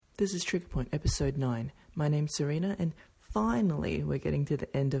This is Trigger Point, episode 9. My name's Serena, and finally we're getting to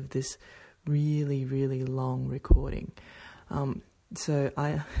the end of this really, really long recording. So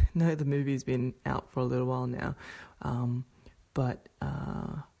I know the movie's been out for a little while now, but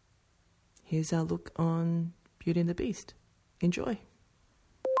here's our look on Beauty and the Beast. Enjoy.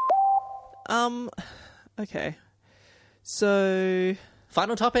 Okay. So...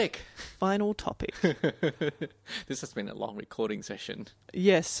 Final topic. This has been a long recording session.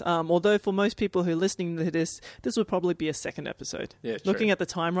 Yes, although for most people who are listening to this would probably be a second episode. Yeah, true. Looking at the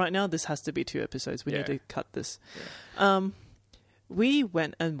time right now, this has to be 2 episodes. We need to cut this. Yeah. We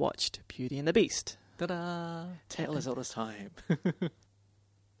went and watched Beauty and the Beast. Ta-da! Tale as old as time.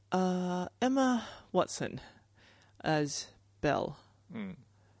 Emma Watson as Belle. Mm.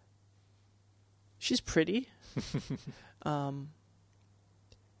 She's pretty.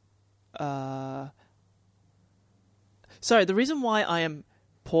 Sorry, the reason why I am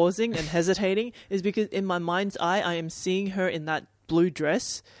pausing and hesitating is because in my mind's eye, I am seeing her in that blue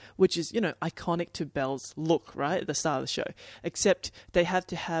dress, which is, iconic to Belle's look, right? At the start of the show. Except they have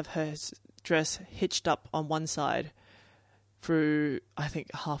to have her dress hitched up on one side through, I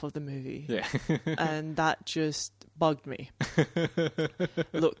think, half of the movie. Yeah. And that just bugged me.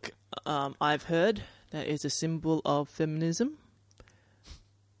 Look, I've heard that is a symbol of feminism.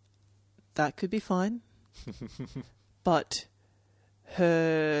 That could be fine. But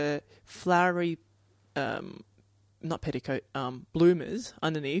her flowery, not petticoat, bloomers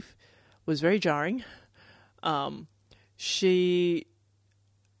underneath was very jarring. She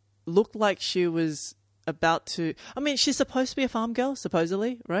looked like she was about to... she's supposed to be a farm girl,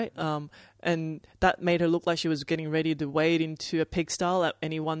 supposedly, right? And that made her look like she was getting ready to wade into a pigsty at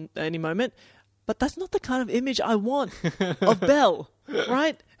any moment. But that's not the kind of image I want of Belle,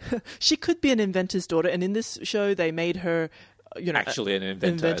 right? She could be an inventor's daughter, and in this show they made her, actually an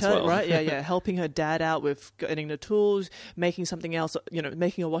inventor as well, right? Yeah, helping her dad out with getting the tools, making something else,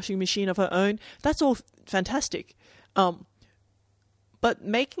 making a washing machine of her own. That's all fantastic, but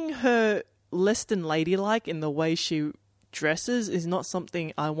making her less than ladylike in the way she dresses is not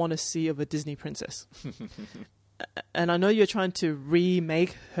something I want to see of a Disney princess. And I know you're trying to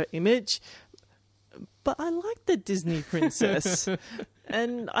remake her image, but I like the Disney princess.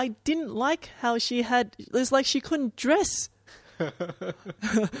 And I didn't like how it's like she couldn't dress.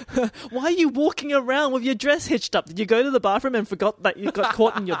 Why are you walking around with your dress hitched up? Did you go to the bathroom and forgot that you got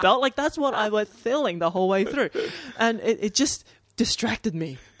caught in your belt? Like, that's what I was feeling the whole way through. And it just distracted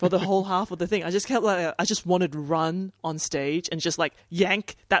me for the whole half of the thing. I just kept I just wanted to run on stage and just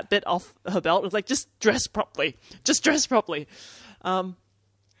yank that bit off her belt. It was like, just dress properly.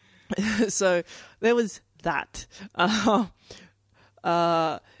 So there was that.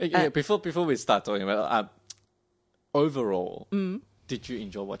 Before we start talking about overall, did you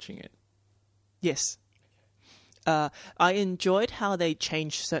enjoy watching it? Yes. I enjoyed how they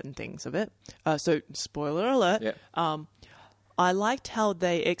changed certain things of it. So spoiler alert. Yeah. I liked how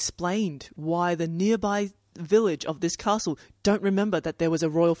they explained why the nearby village of this castle don't remember that there was a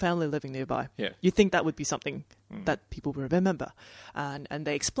royal family living nearby. Yeah. You think that would be something that people would remember. And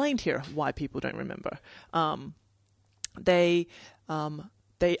they explained here why people don't remember. They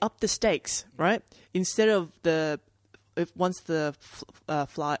upped the stakes, right? Instead of once the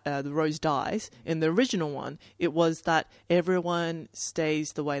rose dies, in the original one, it was that everyone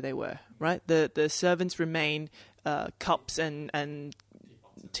stays the way they were, right? The servants remain cups and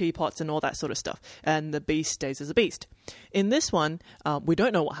teapots and all that sort of stuff, and the beast stays as a beast. In this one, we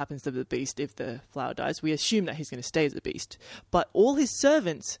don't know what happens to the beast if the flower dies. We assume that he's going to stay as a beast, but all his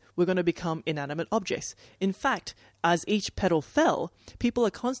servants were going to become inanimate objects. In fact, as each petal fell, people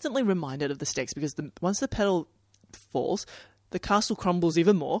are constantly reminded of the stakes, because once the petal falls, the castle crumbles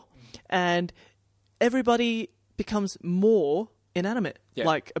even more, and everybody becomes more inanimate. Yeah.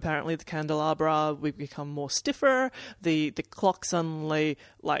 Like, apparently the candelabra we become more stiffer, the clock suddenly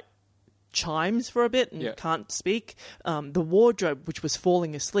chimes for a bit and can't speak. The wardrobe, which was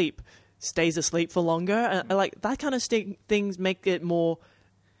falling asleep, stays asleep for longer. That kind of things make it more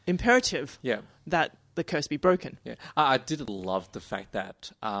imperative that the curse be broken. Yeah, I did love the fact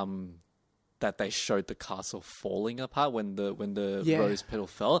that that they showed the castle falling apart when the rose petal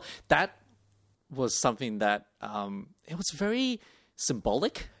fell. That was something that it was very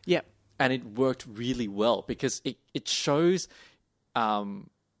symbolic. Yeah. And it worked really well because it shows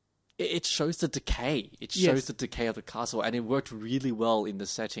it shows the decay. It shows the decay of the castle, and it worked really well in the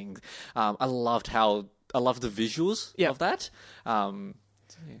setting. I loved the visuals of that.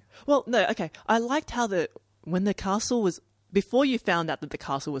 Well, no, okay. I liked how when the castle was... Before you found out that the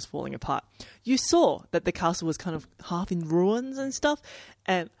castle was falling apart, you saw that the castle was kind of half in ruins and stuff.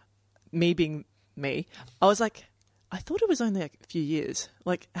 And me being me, I was like, I thought it was only like a few years.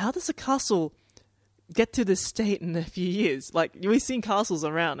 Like, how does a castle get to this state in a few years? Like, we've seen castles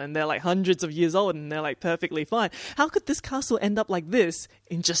around and they're like hundreds of years old and they're like perfectly fine. How could this castle end up like this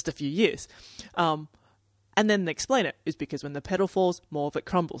in just a few years? And then they explain it is because when the petal falls, more of it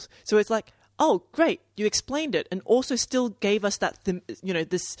crumbles. So it's like, oh, great, you explained it, and also still gave us that,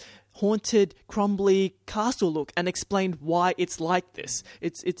 this haunted, crumbly castle look, and explained why it's like this.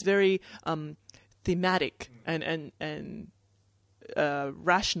 It's very thematic and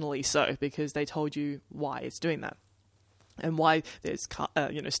rationally so, because they told you why it's doing that. And why there's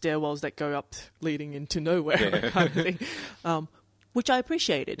stairwells that go up leading into nowhere, kind of thing, which I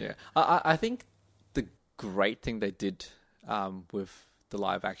appreciated. Yeah, I think the great thing they did with the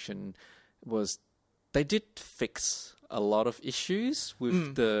live action was they did fix a lot of issues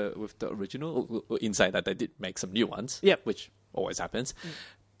with the original. Inside that, they did make some new ones, which always happens.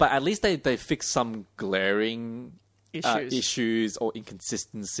 But at least they fixed some glaring issues or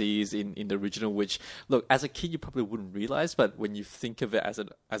inconsistencies in the original, which, look, as a kid you probably wouldn't realize, but when you think of it as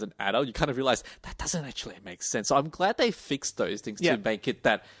an adult, you kind of realize that doesn't actually make sense. So I'm glad they fixed those things to make it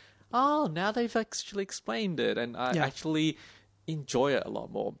that, now they've actually explained it, and I actually enjoy it a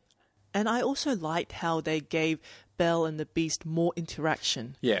lot more. And I also liked how they gave Belle and the Beast more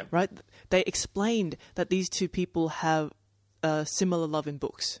interaction. Yeah. Right? They explained that these two people have similar love in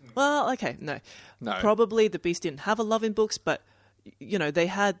books. Well, okay, no. Probably the Beast didn't have a love in books, but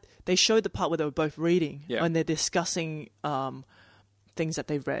they showed the part where they were both reading and they're discussing things that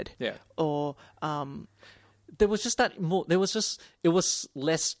they've read. Yeah. Or there was just that more. It was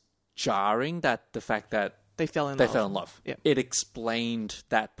less jarring that the fact that they fell in love. Yeah. It explained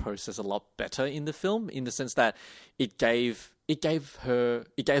that process a lot better in the film, in the sense that it gave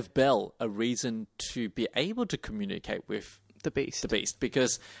Belle a reason to be able to communicate with the Beast.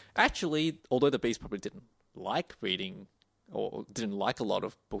 Because actually, although the Beast probably didn't like reading or didn't like a lot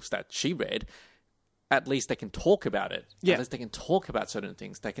of books that she read, at least they can talk about it. Yeah. At least they can talk about certain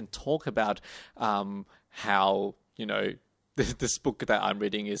things. They can talk about how, this book that I'm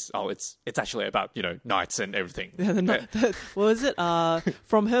reading is, it's actually about, knights and everything. What was it?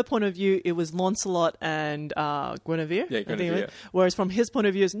 From her point of view, it was Lancelot and Guinevere. Yeah, Guinevere. Whereas from his point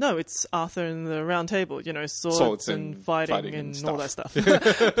of view, it's Arthur and the Round Table, swords and fighting and all that stuff.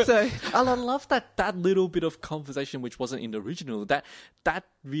 So I love that little bit of conversation which wasn't in the original. That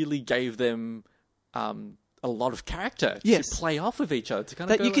really gave them a lot of character to play off with each other. To kind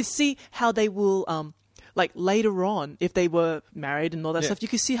of that you could see how they will... like later on, if they were married and all that stuff, you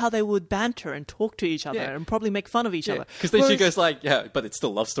could see how they would banter and talk to each other and probably make fun of each other. Because then she goes like, but it's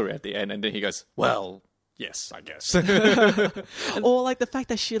still a love story at the end. And then he goes, well, yes, I guess. Or like the fact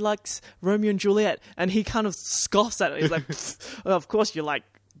that she likes Romeo and Juliet and he kind of scoffs at it. He's like, well, of course you like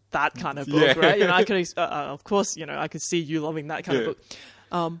that kind of book, right? I could, of course, I could see you loving that kind of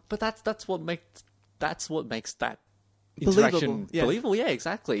book. But that's what makes that interaction believable. Yeah,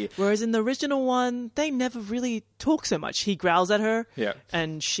 exactly. Whereas in the original one, they never really talk so much. He growls at her,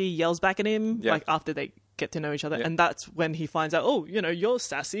 and she yells back at him, like after they get to know each other, and that's when he finds out, oh, you're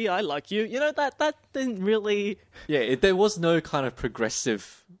sassy, I like you. That didn't really. Yeah, there was no kind of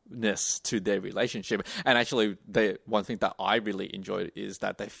progressiveness to their relationship. And actually, one thing that I really enjoyed is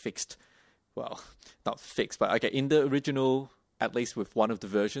that they fixed, well, not fixed, but okay, in the original. At least with one of the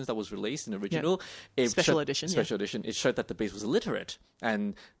versions that was released in the original. Special edition, it showed that the Beast was illiterate.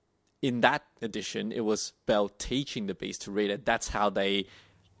 And in that edition, it was Belle teaching the Beast to read it. That's how they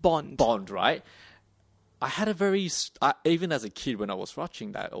bond, right? I had a very... even as a kid when I was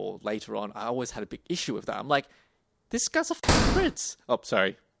watching that, or later on, I always had a big issue with that. I'm like, this guy's a prince. Oh,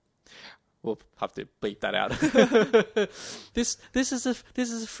 sorry. We'll have to bleep that out. This is a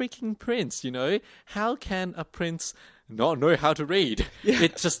freaking prince, How can a prince... not know how to read?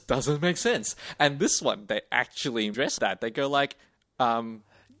 It just doesn't make sense. And this one, they actually address that. They go like,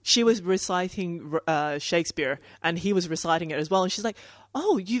 she was reciting Shakespeare, and he was reciting it as well. And she's like,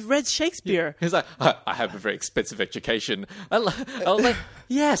 "Oh, you've read Shakespeare?" He's like, "I have a very expensive education." I was like,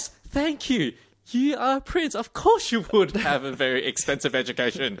 "Yes, thank you. You are a prince. Of course you would have a very expensive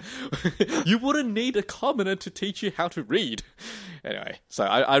education. You wouldn't need a commoner to teach you how to read." Anyway, so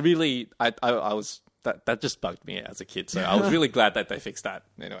I was... That just bugged me as a kid, so I was really glad that they fixed that.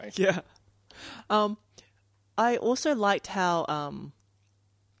 Anyway, yeah. I also liked how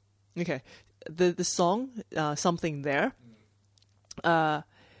the song Something There.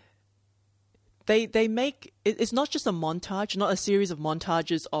 they make it's not just a montage, not a series of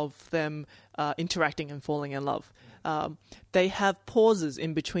montages of them interacting and falling in love. They have pauses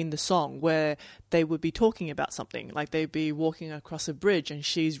in between the song where they would be talking about something, like they'd be walking across a bridge and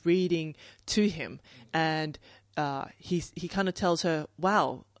she's reading to him, and he kind of tells her,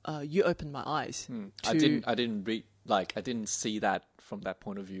 "Wow, you opened my eyes." I didn't read, like, I didn't see that from that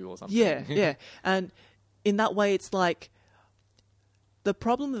point of view or something. Yeah. And in that way, it's like the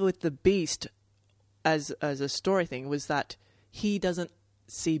problem with the Beast as a story thing was that he doesn't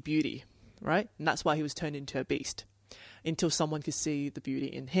see beauty, right? And that's why he was turned into a beast, until someone could see the beauty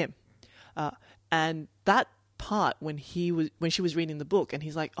in him. And that part when she was reading the book, and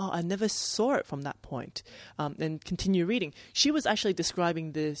he's like, "Oh, I never saw it from that point," and continue reading. She was actually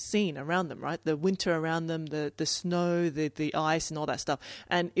describing the scene around them, right? The winter around them, the snow, the ice, and all that stuff.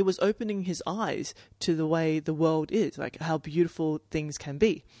 And it was opening his eyes to the way the world is, like how beautiful things can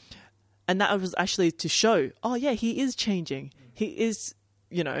be. And that was actually to show, oh yeah, he is changing. He is,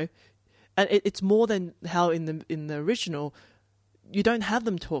 and it's more than how in the original, you don't have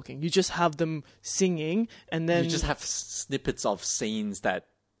them talking. You just have them singing, and then you just have snippets of scenes that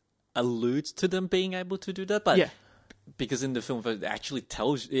allude to them being able to do that. But because in the film, it actually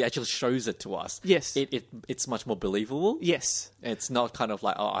shows it to us. Yes, it's much more believable. Yes, it's not kind of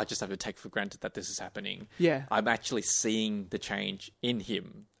like, oh, I just have to take for granted that this is happening. Yeah, I'm actually seeing the change in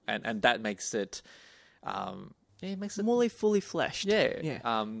him, and that makes it, it makes it more fully fleshed.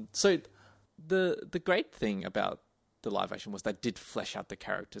 Yeah. So the great thing about the live action was they did flesh out the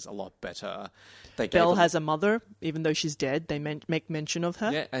characters a lot better. Belle has a mother, even though she's dead. They make mention of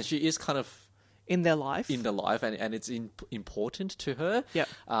her. Yeah, and she is kind of in their life, and it's important to her. Yeah.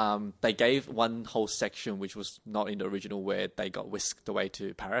 They gave one whole section which was not in the original, where they got whisked away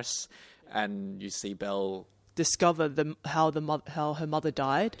to Paris, and you see Belle discover how her mother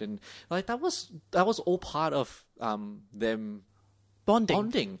died, and like that was all part of them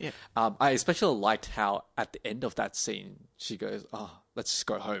bonding. Yeah. I especially liked how at the end of that scene she goes, "Oh, let's just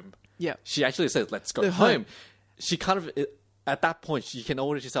go home." Yeah, she actually says, "Let's go home." She kind of at that point you can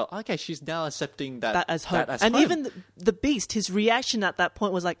already tell, okay, she's now accepting that as home. And even the Beast, his reaction at that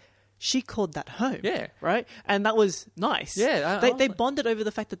point was like, she called that home. Yeah. Right? And that was nice. Yeah. They bonded over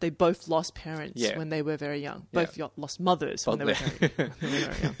the fact that they both lost parents when they were very young. Both lost mothers when they were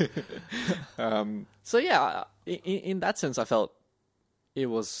very young. So yeah, in that sense, I felt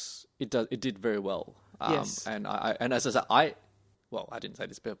it did very well. Yes. And as I said, I didn't say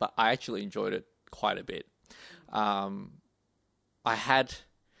this bit, but I actually enjoyed it quite a bit.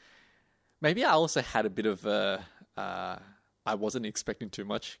 Maybe I also had a bit of I wasn't expecting too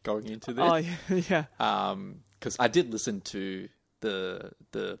much going into this. Oh, yeah. Because I did listen to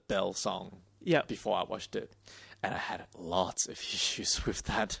the Belle song before I watched it, and I had lots of issues with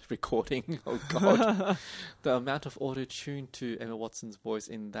that recording. Oh, God. The amount of auto-tune to Emma Watson's voice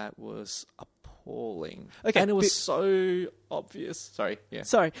in that was appalling. Okay, and it was so obvious. Sorry, yeah.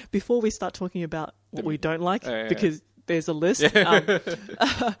 Sorry, before we start talking about what we don't like, because there's a list.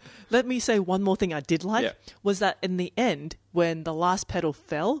 Let me say one more thing I did like, was that in the end, when the last petal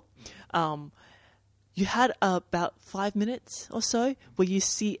fell, you had about 5 minutes or so where you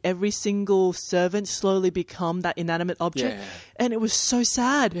see every single servant slowly become that inanimate object. Yeah. And it was so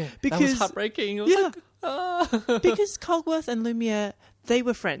sad. Yeah. Because, that was heartbreaking. It was like, because Cogsworth and Lumiere, they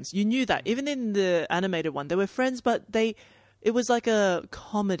were friends. You knew that. Even in the animated one, they were friends, but it was like a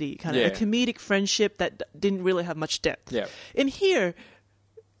comedy, kind of a comedic friendship that didn't really have much depth. Yeah. In here,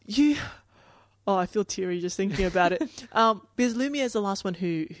 I feel teary just thinking about it. Because Lumiere is the last one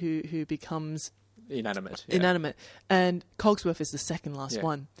who becomes inanimate, and Cogsworth is the second last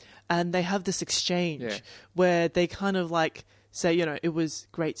one, and they have this exchange where they kind of like say, it was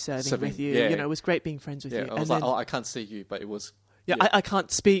great serving with you. It was great being friends with you. I was like, I can't see you, but it was. I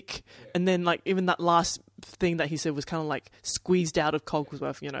can't speak. And then, like, even that last thing that he said was kind of like squeezed out of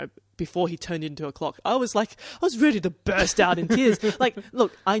Cogsworth, before he turned into a clock. I was ready to burst out in tears. Like,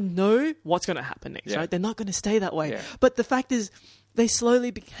 look, I know what's going to happen next, right? They're not going to stay that way. Yeah. But the fact is, they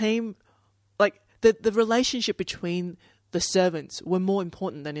slowly became, like, the relationship between the servants were more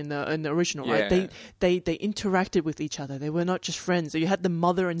important than in the original, right? They interacted with each other. They were not just friends. You had the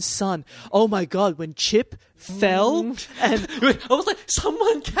mother and son. Oh my God, when Chip fell and I was like,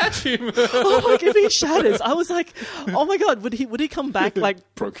 someone catch him. Oh my God, he shatters. I was like, oh my God, would he come back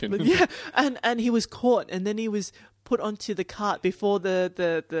like broken? Yeah, and he was caught, and then he was put onto the cart before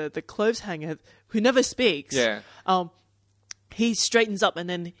the clothes hanger, who never speaks. Yeah. He straightens up and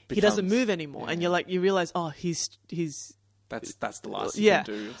then he doesn't move anymore, and you realize, he's. That's the last you can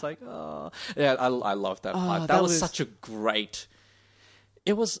do. It's like, I love that part. That was such a great.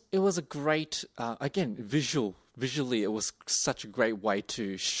 it was a great again visually it was such a great way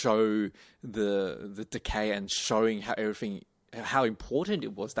to show the decay and showing how important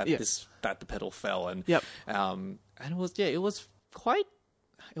it was that that the pedal fell, and and it was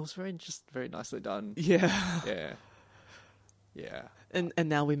very nicely done. Yeah. And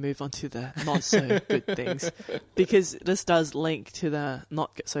now we move on to the not so good things, because this does link to the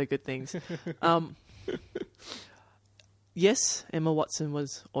not so good things. Yes, Emma Watson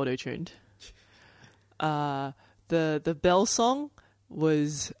was auto-tuned. The Belle song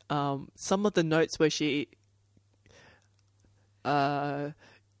was some of the notes where she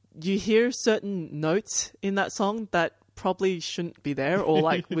you hear certain notes in that song that probably shouldn't be there, or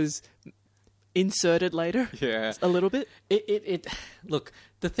like was inserted later. A little bit. It look,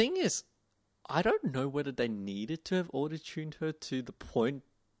 the thing is, I don't know whether they needed to have auto-tuned her to the point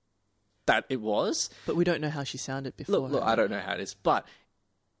that it was, but we don't know how she sounded before. Look, I don't know how it is, but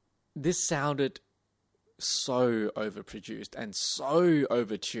this sounded so overproduced and so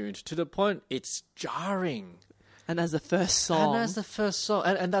overtuned to the point it's jarring. And as the first song.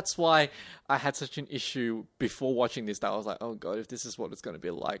 And that's why I had such an issue before watching this, that I was like, oh God, if this is what it's going to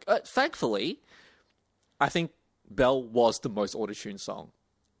be like. Thankfully, I think Belle was the most auto-tuned song.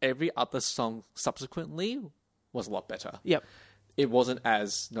 Every other song subsequently was a lot better. Yep. It wasn't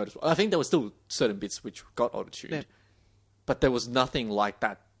as noticeable. I think there were still certain bits which got auto-tuned. But there was nothing like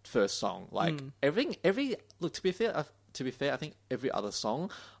that first song. Like look, to be fair, I think every other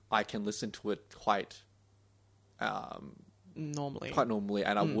song I can listen to it quite normally,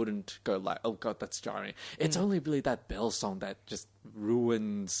 and I wouldn't go like, oh God, that's jarring. It's only really that Belle song that just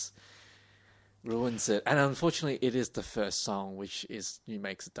ruins it. And unfortunately, it is the first song, which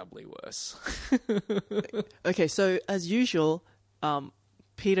makes it doubly worse. Okay, so as usual,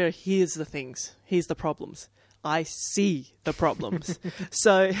 Peter hears the things, hears the problems. I see the problems.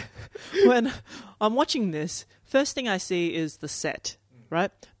 So when I'm watching this, first thing I see is the set,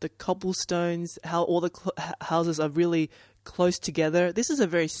 right? The cobblestones, how all the houses are really close together. This is a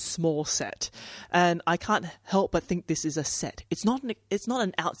very small set, and I can't help but think this is a set. It's not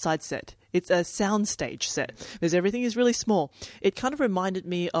an outside set. It's a soundstage set, because everything is really small. It kind of reminded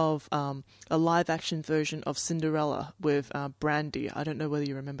me of a live-action version of Cinderella with Brandy. I don't know whether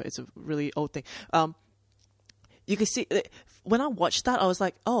you remember. It's a really old thing. You can see, when I watched that, I was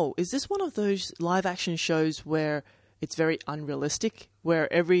like, oh, is this one of those live-action shows where it's very unrealistic, where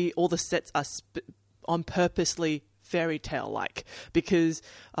all the sets are on purposely fairy tale-like? Because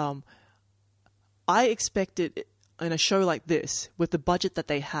I expected in a show like this, with the budget that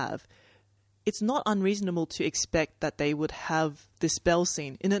they have, it's not unreasonable to expect that they would have this Belle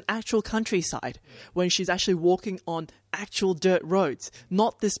scene in an actual countryside when she's actually walking on actual dirt roads,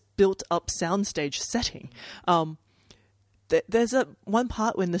 not this built-up soundstage setting. There's one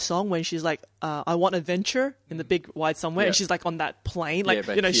part in the song when she's like, I want adventure in the big wide somewhere, and she's like on that plane, like,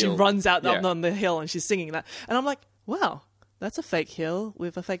 she runs out on the hill and she's singing that. And I'm like, wow, that's a fake hill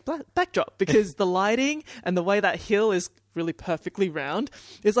with a fake backdrop, because the lighting and the way that hill is really perfectly round.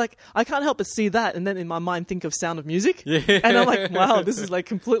 It's like, I can't help but see that, and then in my mind think of Sound of Music. And I'm like, wow, this is like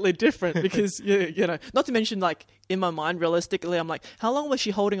completely different, because, you know, not to mention, like, in my mind, realistically, I'm like, how long was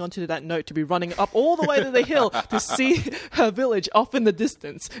she holding onto that note to be running up all the way to the hill to see her village off in the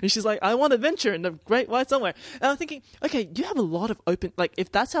distance? And she's like, I want adventure in the great white somewhere. And I'm thinking, okay, you have a lot of open, like,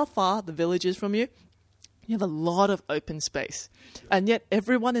 if that's how far the village is from you, you have a lot of open space, and yet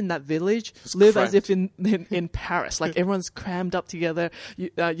everyone in that village live as if in Paris. Like, everyone's crammed up together. You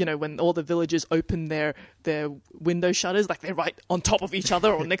know, when all the villagers open their window shutters, like, they're right on top of each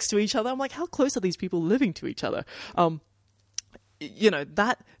other or next to each other. I'm like, how close are these people living to each other? You know,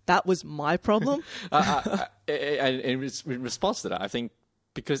 that was my problem. And in response to that, I think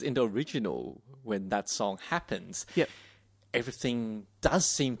because in the original, when that song happens, everything does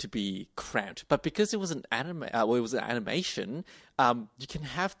seem to be cramped, but because it was an animation, you can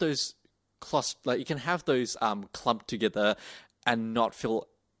have those clumped together and not feel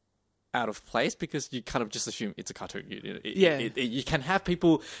out of place, because you kind of just assume it's a cartoon. You can have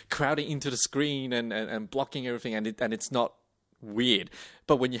people crowding into the screen and blocking everything, and it's not weird.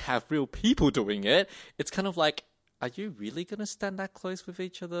 But when you have real people doing it, it's kind of like, are you really going to stand that close with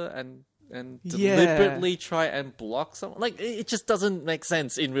each other? And deliberately try and block someone. Like, it just doesn't make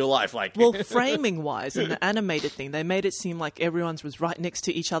sense in real life. Like, well, framing wise, in the animated thing, they made it seem like everyone's was right next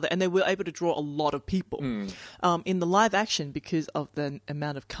to each other, and they were able to draw a lot of people. In the live action, because of the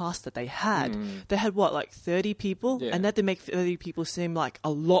amount of cast that they had what, like 30 people, and they had to make 30 people seem like a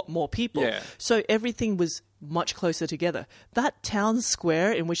lot more people. Yeah. So everything was much closer together. That town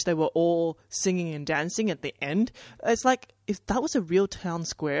square in which they were all singing and dancing at the end, it's like, if that was a real town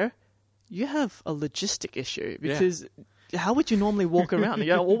square, you have a logistic issue, because how would you normally walk around?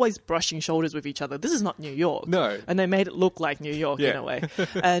 You're always brushing shoulders with each other. This is not New York. No. And they made it look like New York in a way.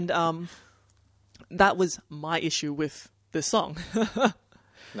 And that was my issue with the song.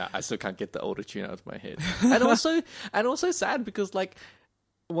 No, I still can't get the auto-tune out of my head. And also sad because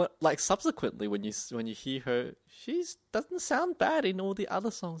subsequently when you hear her, she doesn't sound bad in all the other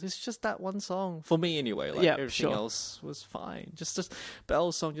songs. It's just that one song for me anyway. Like everything else was fine. Just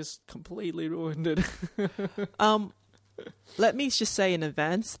Belle's song just completely ruined it. Let me just say in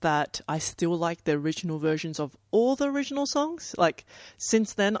advance that I still like the original versions of all the original songs. Like,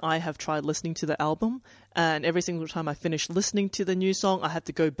 since then, I have tried listening to the album, and every single time I finish listening to the new song, I have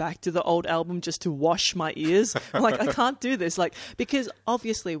to go back to the old album just to wash my ears. I'm like, I can't do this. Like, because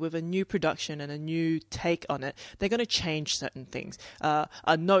obviously with a new production and a new take on it, they're going to change certain things.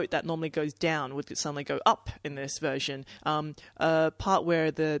 A note that normally goes down would suddenly go up in this version. A part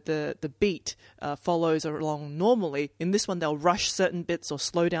where the beat follows along normally, in this one they'll rush certain bits or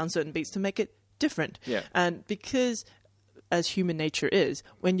slow down certain beats to make it different. Yeah. And because, as human nature is,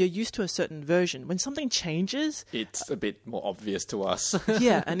 when you're used to a certain version, when something changes, it's a bit more obvious to us.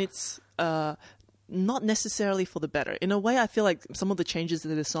 yeah, and it's not necessarily for the better. In a way, I feel like some of the changes to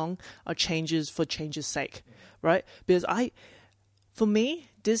the song are changes for change's sake, right? Because for me,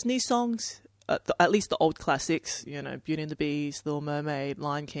 Disney songs, at least the old classics, Beauty and the Beast, Little Mermaid,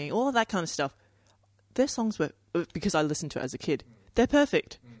 Lion King, all of that kind of stuff, their songs were, because I listened to it as a kid, they're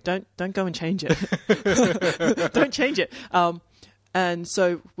perfect. Don't go and change it. Don't change it. And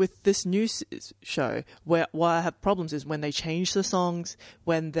so with this new show, why I have problems is when they change the songs,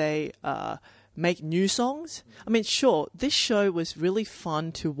 when they make new songs. I mean, sure, this show was really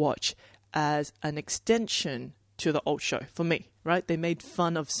fun to watch as an extension to the old show for me, right? They made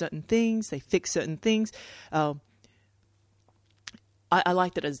fun of certain things. They fixed certain things. I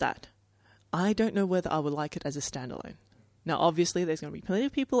liked it as that. I don't know whether I would like it as a standalone. Now, obviously, there's going to be plenty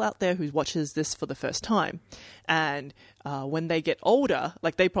of people out there who watches this for the first time. And when they get older,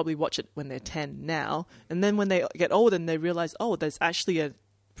 like they probably watch it when they're 10 now. And then when they get older and they realize, oh, there's actually a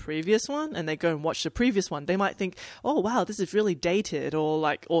previous one, and they go and watch the previous one, they might think, oh, wow, this is really dated,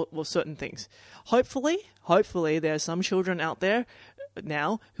 or certain things. Hopefully, there are some children out there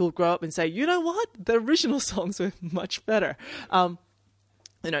now who'll grow up and say, you know what? The original songs were much better.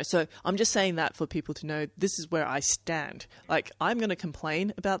 So I'm just saying that for people to know this is where I stand. Like, I'm going to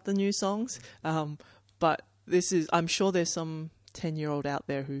complain about the new songs, but I'm sure there's some 10-year-old out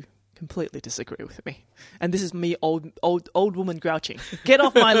there who completely disagree with me. And this is me, old woman grouching. Get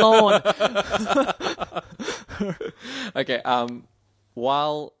off my lawn! Okay,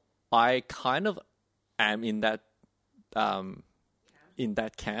 while I kind of am in that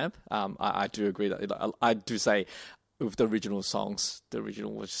camp, I do agree that I do say, with the original songs, the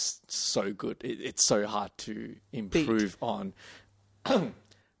original was just so good. It's so hard to improve on.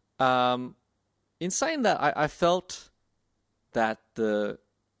 In saying that, I felt that the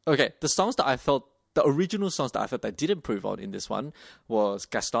original songs that I felt they did improve on in this one was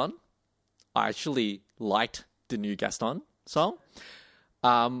Gaston. I actually liked the new Gaston song.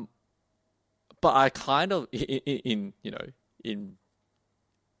 But I kind of,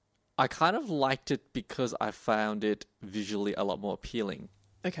 I kind of liked it because I found it visually a lot more appealing.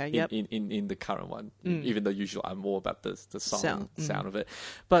 Okay, yep. In the current one, even though usually I'm more about the sound of it.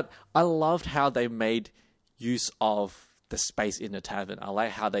 But I loved how they made use of the space in the tavern. I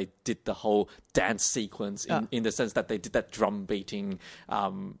like how they did the whole dance sequence in the sense that they did that drum beating,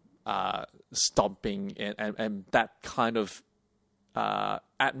 stomping, and that kind of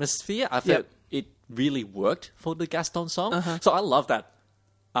atmosphere. I felt it really worked for the Gaston song. So I love that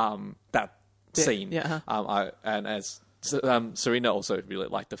scene. Serena also really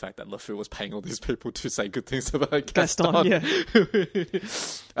liked the fact that LeFou was paying all these people to say good things about Gaston.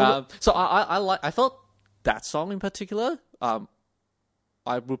 So I felt that song in particular.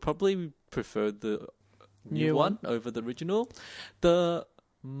 I would probably prefer the new one over the original. The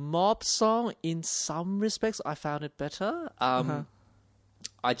Mob song, in some respects, I found it better.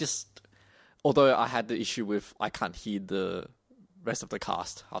 Although I had the issue with I can't hear the rest of the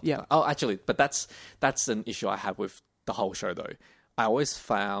cast. Oh, actually, but that's an issue I have with the whole show though. I always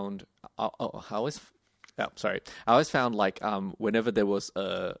found, I always found like whenever there was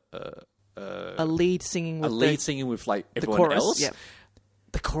a lead singing with like the everyone chorus, else. yeah.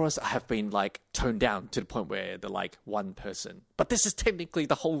 The chorus have been like toned down to the point where they're like one person, but this is technically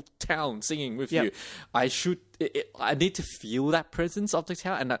the whole town singing with Yep. you. I need to feel that presence of the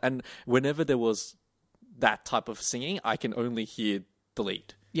town, and whenever there was that type of singing, I can only hear the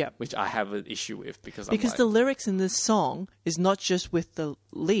lead. Yeah. Which I have an issue with because the lyrics in this song is not just with the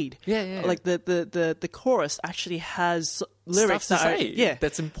lead. Yeah. Like the chorus actually has lyrics stuff to that say.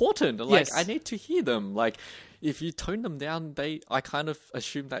 That's important. Like Yes. I need to hear them. Like if you tone them down, I kind of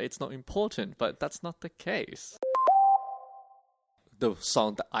assume that it's not important, but that's not the case. The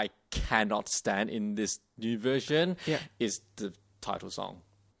song that I cannot stand in this new version is the title song,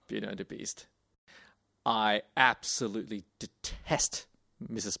 Beauty and the Beast. I absolutely detest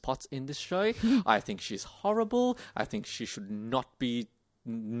Mrs. Potts in this show. I think she's horrible. I think she should not be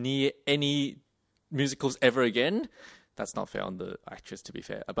near any musicals ever again. That's not fair on the actress, to be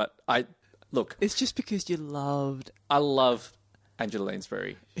fair. But look. It's just because you loved... I love Angela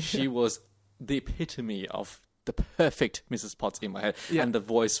Lansbury. She was the epitome of the perfect Mrs. Potts in my head. Yeah. And the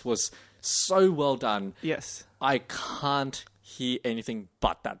voice was so well done. Yes. I can't hear anything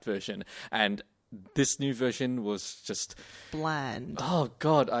but that version. And this new version was just bland. Oh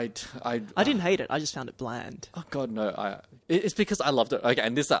God, I didn't hate it. I just found it bland. Oh God, no. It's because I loved it. Okay,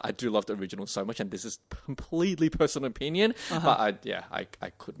 and I do love the original so much, and this is completely personal opinion. But I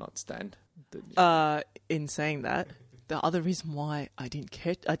could not stand. In saying that, the other reason why I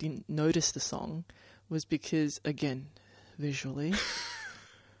didn't notice the song was because, again, visually,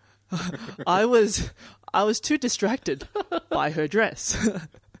 I was too distracted by her dress.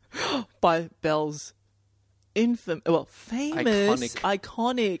 By Belle's famous,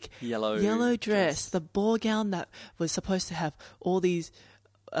 iconic yellow dress. The ball gown that was supposed to have all these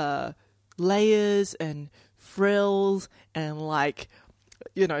layers and frills and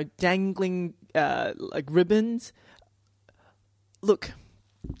dangling ribbons. Look,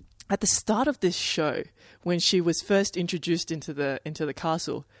 at the start of this show, when she was first introduced into the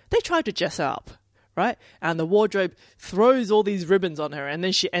castle, they tried to dress her up. Right? And the wardrobe throws all these ribbons on her, and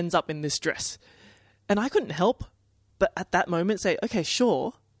then she ends up in this dress. And I couldn't help but at that moment say, okay,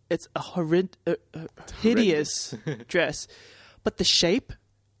 sure, it's a hideous dress. But the shape,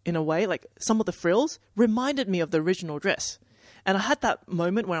 in a way, like some of the frills, reminded me of the original dress. And I had that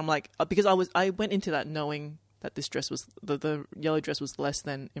moment where I'm like, because I went into that knowing that this dress was, the yellow dress was less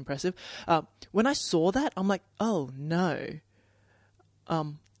than impressive. When I saw that, I'm like, oh no.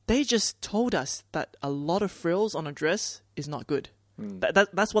 They just told us that a lot of frills on a dress is not good.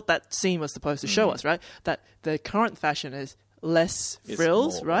 That's what that scene was supposed to show us, right? That the current fashion is less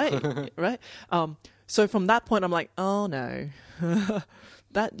frills, right? Right? So from that point, I'm like, oh no,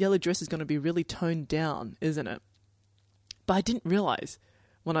 that yellow dress is going to be really toned down, isn't it? But I didn't realize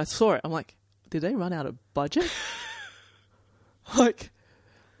when I saw it, I'm like, did they run out of budget? Like,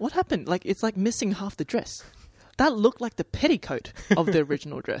 what happened? Like, it's like missing half the dress. That looked like the petticoat of the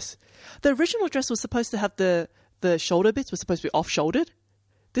original dress. The original dress was supposed to have the shoulder bits were supposed to be off-shouldered.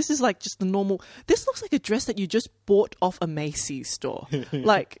 This is like just the normal... This looks like a dress that you just bought off a Macy's store.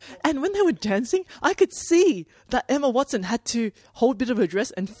 And when they were dancing, I could see that Emma Watson had to hold a bit of her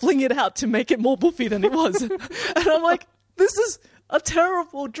dress and fling it out to make it more boofy than it was. And I'm like, this is a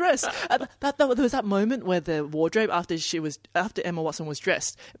terrible dress. And there was that moment where the wardrobe, after Emma Watson was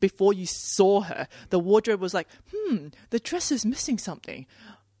dressed, before you saw her, the wardrobe was like, the dress is missing something.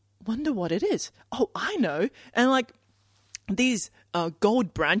 Wonder what it is. Oh, I know. And like these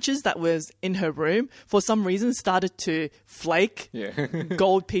gold branches that was in her room, for some reason, started to flake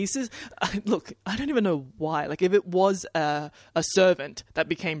gold pieces. Look, I don't even know why. Like if it was a servant that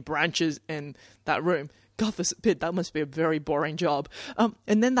became branches in that room, God forbid, that must be a very boring job.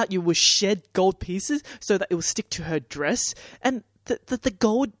 And then that you would shed gold pieces so that it would stick to her dress. And the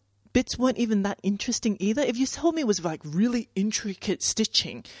gold bits weren't even that interesting either. If you told me it was like really intricate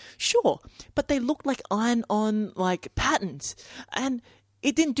stitching, sure. But they looked like iron-on like patterns. And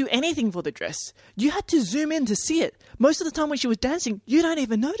it didn't do anything for the dress. You had to zoom in to see it. Most of the time when she was dancing, you don't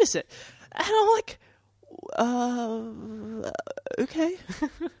even notice it. And I'm like, okay.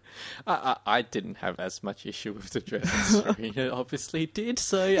 I didn't have as much issue with the dress as Serena obviously did.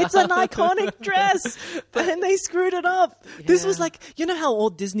 So it's an iconic dress, and they screwed it up. Yeah. This was like, you know how all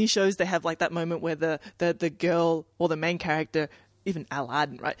Disney shows they have like that moment where the girl or the main character, even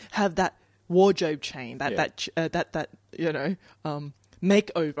Aladdin, right, have that wardrobe chain, that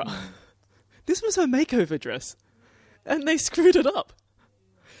makeover. This was her makeover dress, and they screwed it up.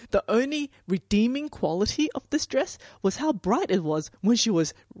 The only redeeming quality of this dress was how bright it was when she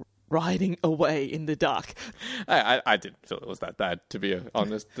was riding away in the dark. I didn't feel it was that bad, to be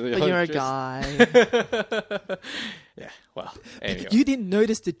honest. But you're a guy. Yeah, well, anyway. You didn't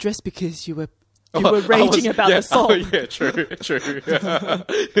notice the dress because you were raging about the song. Oh, yeah, true.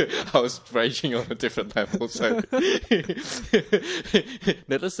 I was raging on a different level, so...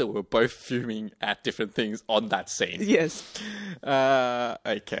 Notice that we're both fuming at different things on that scene. Yes.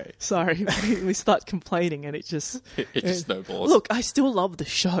 Okay. Sorry, we start complaining and it just... It just snowballs. Look, I still love the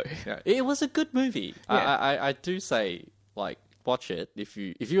show. Yeah, it was a good movie. Yeah. I do say, like, watch it. If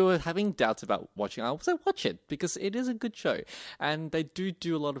you were having doubts about watching, I would say watch it, because it is a good show. And they do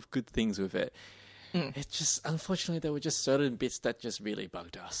a lot of good things with it. It just, unfortunately, there were just certain bits that just really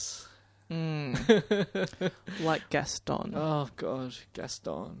bugged us. Like Gaston. Oh, God,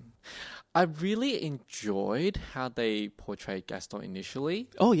 Gaston. I really enjoyed how they portrayed Gaston initially.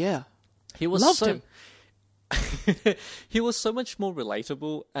 Oh, yeah. He was Loved him. He was so much more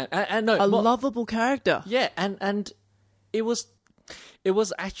relatable and no, A lovable character. yeah, and it was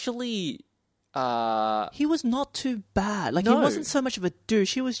actually He was not too bad. Like, No. he wasn't so much of a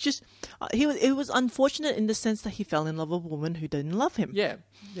douche. He was just... it was unfortunate in the sense that he fell in love with a woman who didn't love him. yeah.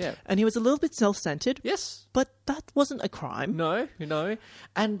 And he was a little bit self-centered. Yes. But that wasn't a crime. No.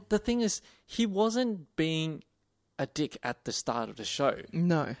 And the thing is, he wasn't being a dick at the start of the show.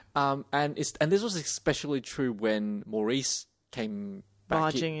 No. And this was especially true when Maurice came back.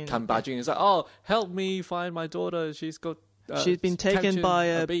 Barging in. Barging in. He's like, oh, help me find my daughter. She's got... She's been taken captured by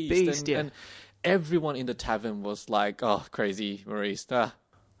a beast, yeah. And everyone in the tavern was like, oh, crazy Maurice.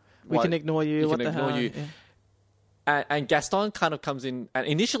 We can ignore you. What the hell? you. Yeah. And Gaston kind of comes in, and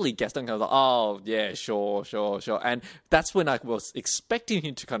initially Gaston comes like, oh, yeah, sure. And that's when I was expecting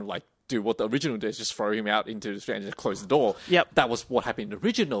him to kind of like do what the original did, just throw him out into the street and just close the door. Yep. That was what happened in the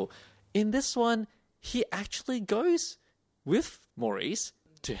original. In this one, he actually goes with Maurice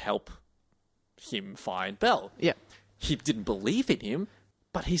to help him find Belle. Yeah. He didn't believe in him,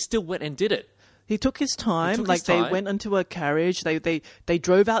 but he still went and did it. He took his time. took Like, his time. they went into a carriage. They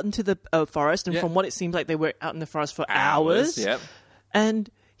drove out into the forest. And Yeah. from what it seems like, they were out in the forest for hours. Yep. And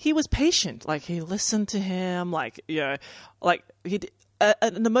he was patient. Like, he listened to him. Like, like he.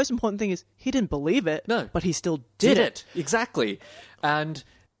 And the most important thing is he didn't believe it. No. But he still did it. Exactly. And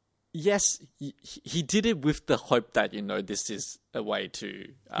yes, he did it with the hope that, this is a way to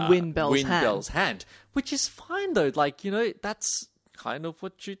Win Belle's hand. which is fine though. Like, that's kind of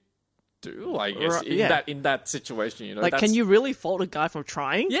what you do, I guess, Right, yeah. in that situation, Like, can you really fault a guy for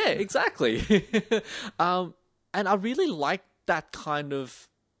trying? Yeah, exactly. And I really like that kind of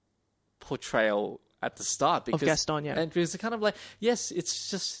portrayal at the start because Gaston, yeah. and it's kind of like, yes, it's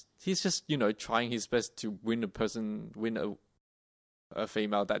just he's just trying his best to win a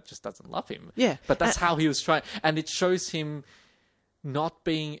female that just doesn't love him. Yeah. But that's how he was trying, and it shows him not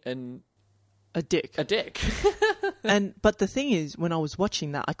being A dick. a dick. But the thing is, when I was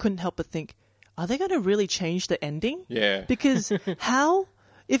watching that, I couldn't help but think, are they going to really change the ending? Yeah. Because how...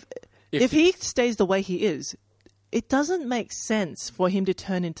 If he stays the way he is, it doesn't make sense for him to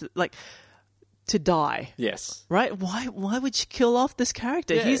turn into... like, to die. Yes. Right? Why would you kill off this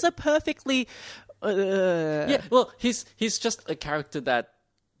character? Yeah. He's a perfectly... Yeah, well, he's just a character that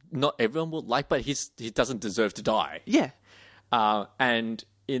not everyone will like, but he doesn't deserve to die. Yeah. And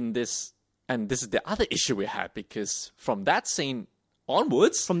this is the other issue we had, because from that scene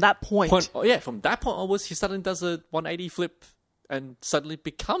onwards, From that point. from that point onwards, he suddenly does a 180 flip and suddenly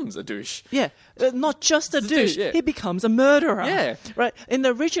becomes a douche. Yeah, not just a douche. yeah. He becomes a murderer. Yeah. Right? In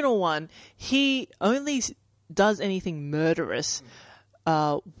the original one, he only does anything murderous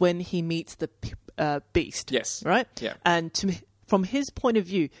when he meets the beast. Yes. Right? Yeah. And from his point of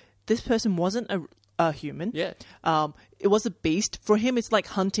view, this person wasn't a human. Yeah. It was a beast. For him, it's like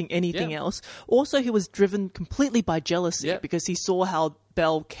hunting anything Yeah. else. Also, he was driven completely by jealousy Yeah. because he saw how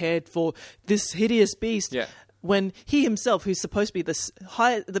Belle cared for this hideous beast. Yeah. When he himself, who's supposed to be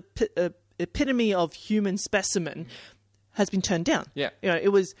the epitome of human specimen, has been turned down. Yeah. It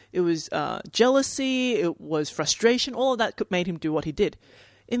was jealousy, it was frustration. All of that made him do what he did.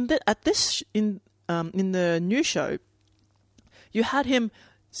 In the new show, you had him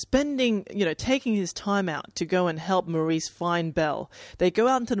taking his time out to go and help Maurice find Belle. They go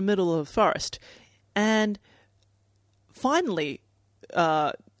out into the middle of the forest, and finally,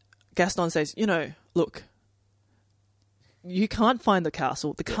 Gaston says, look, you can't find the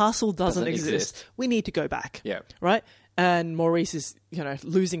castle. The castle doesn't exist. We need to go back. Yeah. Right? And Maurice is,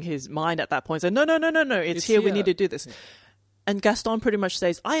 losing his mind at that point. So, no, it's here. We need to do this. And Gaston pretty much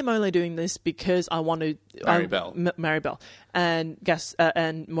says, I am only doing this because I want to marry Belle. And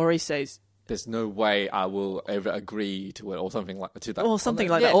and Maurice says, there's no way I will ever agree to it, or something like that. Or something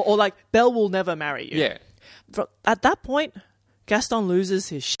like that. Or like, Belle will never marry you. Yeah. At that point, Gaston loses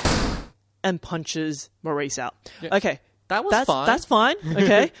his shit and punches Maurice out. Yeah. Okay. That's fine. That's fine,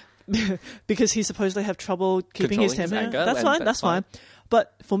 okay? Because he supposedly have trouble keeping his temper. That's fine.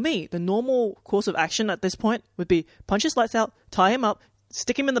 But for me, the normal course of action at this point would be punch his lights out, tie him up,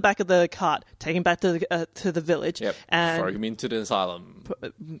 stick him in the back of the cart, take him back to the village, and throw him into the asylum.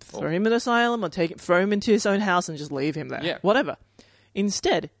 Throw him in the asylum, or throw him into his own house and just leave him there. Yeah. Whatever.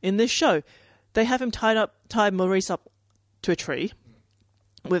 Instead, in this show, they have him tie Maurice up to a tree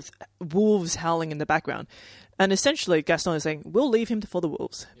with wolves howling in the background. And essentially, Gaston is saying, we'll leave him for the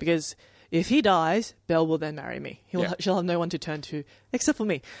wolves, because if he dies, Belle will then marry me. She'll have no one to turn to except for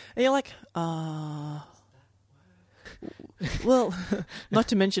me. And you're like, well, not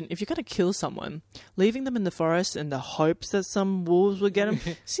to mention, if you're going to kill someone, leaving them in the forest in the hopes that some wolves would get them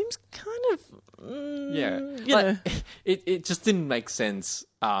seems kind of, It just didn't make sense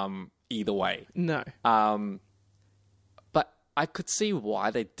either way. No. But I could see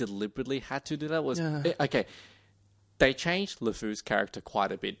why they deliberately had to do that. Okay. They changed LeFou's character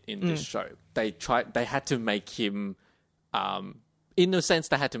quite a bit in this show. They had to make him, in a sense,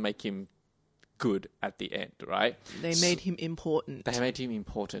 they had to make him good at the end, right? They made him important. They made him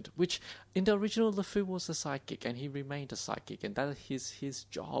important, which in the original LeFou was a sidekick, and he remained a sidekick, and that is his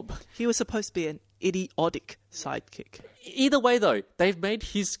job. He was supposed to be an idiotic sidekick. Either way, though, they've made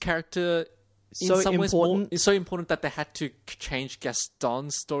his character so important that they had to change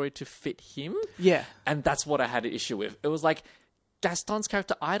Gaston's story to fit him. Yeah. And that's what I had an issue with. It was like, Gaston's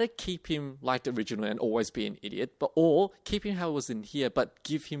character, either keep him like the original and always be an idiot, or keep him how he was in here, but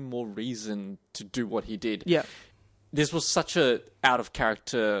give him more reason to do what he did. Yeah. This was such a out of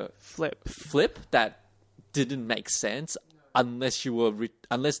character flip that didn't make sense unless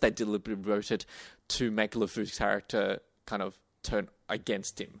they deliberately wrote it to make LeFou's character kind of turn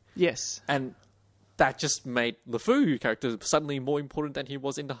against him. Yes. And that just made LeFou character suddenly more important than he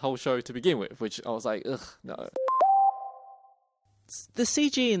was in the whole show to begin with, which I was like, ugh, no. The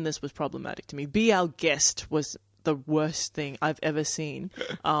CG in this was problematic to me. Be Our Guest was the worst thing I've ever seen.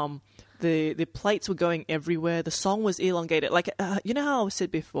 The plates were going everywhere. The song was elongated. Like, you know how I said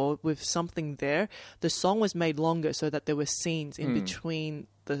before, with Something There, the song was made longer so that there were scenes in between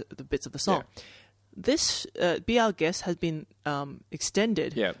the bits of the song. Yeah. This Be Our Guest has been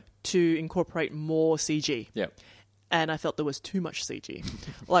extended to incorporate more CG. Yeah. And I felt there was too much CG.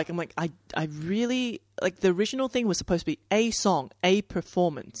 I really... Like, the original thing was supposed to be a song, a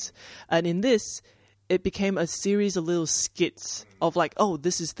performance. And in this, it became a series of little skits of like, oh,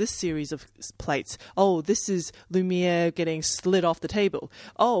 this is this series of plates. Oh, this is Lumiere getting slid off the table.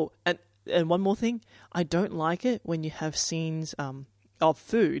 Oh, and one more thing. I don't like it when you have scenes of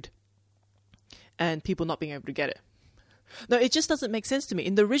food and people not being able to get it. No, it just doesn't make sense to me.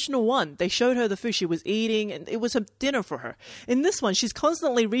 In the original one, they showed her the food she was eating, and it was a dinner for her. In this one, she's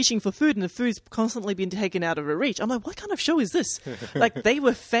constantly reaching for food, and the food's constantly being taken out of her reach. I'm like, what kind of show is this? Like, they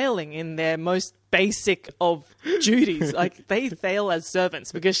were failing in their most basic of duties. Like, they fail as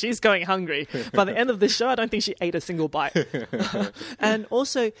servants because she's going hungry. By the end of the show, I don't think she ate a single bite. And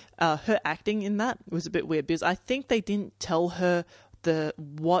also, her acting in that was a bit weird because I think they didn't tell her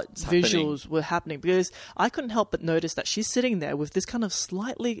what visuals were happening, because I couldn't help but notice that she's sitting there with this kind of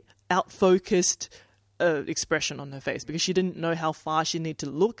slightly out-focused expression on her face because she didn't know how far she needed to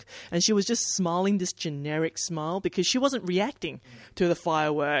look, and she was just smiling this generic smile because she wasn't reacting to the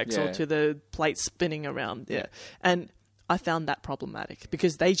fireworks or to the plates spinning around. Yeah. And I found that problematic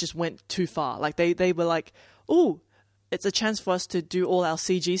because they just went too far. Like they were like, oh, it's a chance for us to do all our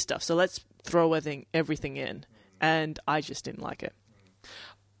CG stuff, so let's throw everything in. And I just didn't like it.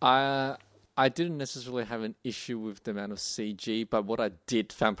 I didn't necessarily have an issue with the amount of CG, but what I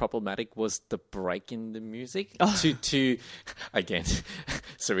did found problematic was the break in the music. To again,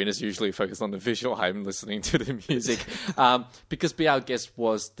 Serena's usually focused on the visual. I'm listening to the music because Be Our Guest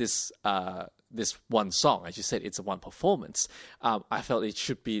was this one song. As you said, it's a one performance. I felt there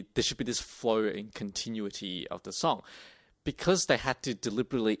should be this flow and continuity of the song. Because they had to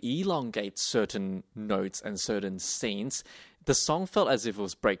deliberately elongate certain notes and certain scenes, the song felt as if it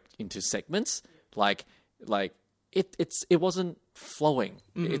was break into segments. Like it wasn't flowing.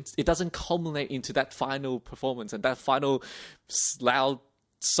 Mm-hmm. It doesn't culminate into that final performance and that final loud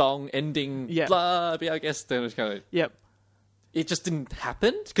song ending. Yeah. Blah. I guess then it's kind of It just didn't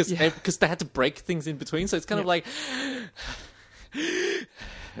happen because they had to break things in between. So it's kind of like.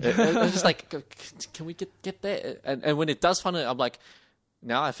 I was just like, can we get there? And when it does finally, I'm like,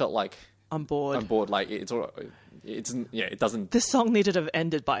 now I felt like I'm bored. Like it's it doesn't. This song needed to have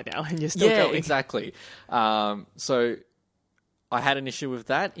ended by now, and you're still going. Exactly. So I had an issue with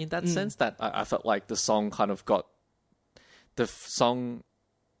that in that sense, that I felt like the song song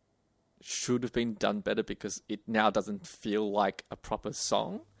should have been done better, because it now doesn't feel like a proper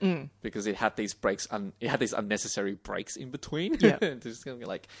song, because it had these breaks, it had these unnecessary breaks in between. Yeah. Just gonna be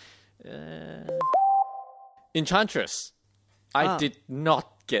like, Enchantress. I did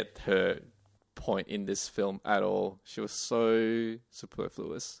not get her point in this film at all. She was so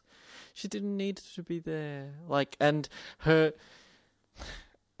superfluous. She didn't need to be there. And her,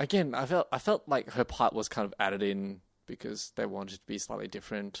 again, I felt like her part was kind of added in because they wanted to be slightly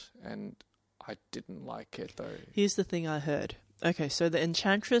different, and I didn't like it though. Here's the thing I heard. Okay, so the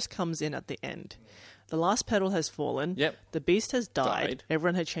Enchantress comes in at the end. The last petal has fallen. Yep. The beast has died.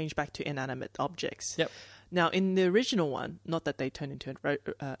 Everyone had changed back to inanimate objects. Yep. Now, in the original one, not that they turn into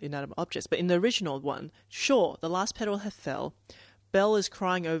inanimate objects, but in the original one, sure, the last petal has fell. Belle is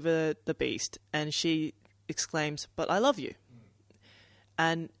crying over the beast, and she exclaims, "But I love you."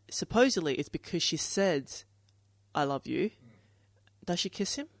 And supposedly it's because she says, "I love you." Does she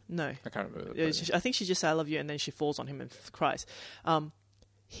kiss him? No. I can't remember. I think she just said, "I love you," and then she falls on him and cries.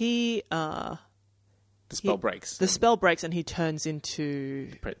 The spell breaks. The spell breaks, and he turns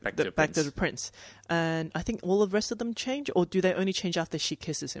into back to the prince. And I think all the rest of them change, or do they only change after she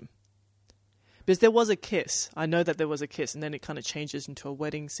kisses him? Because there was a kiss. I know that there was a kiss, and then it kind of changes into a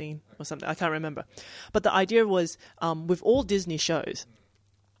wedding scene or something. I can't remember. But the idea was, with all Disney shows,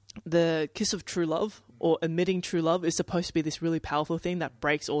 the kiss of true love, or admitting true love, is supposed to be this really powerful thing that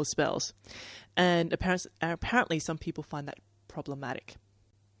breaks all spells. And apparently some people find that problematic.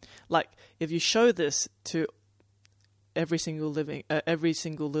 Like, if you show this to every single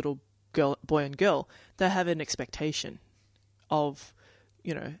little boy and girl, they have an expectation of,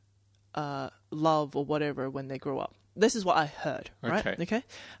 love or whatever when they grow up. This is what I heard, right? Okay.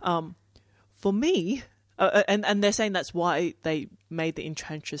 For me, and they're saying that's why they made the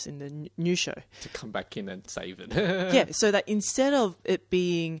Enchantress in the new show. To come back in and save it. Yeah, so that instead of it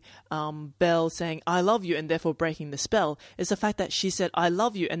being Belle saying, "I love you," and therefore breaking the spell, it's the fact that she said, "I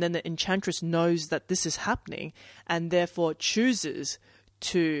love you," and then the Enchantress knows that this is happening, and therefore chooses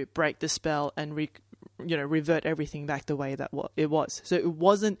to break the spell and revert everything back the way that it was. So it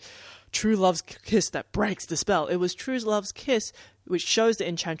wasn't true love's kiss that breaks the spell. It was true love's kiss which shows the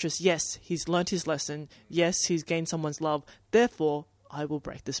Enchantress, yes, he's learnt his lesson. Yes, he's gained someone's love. Therefore, I will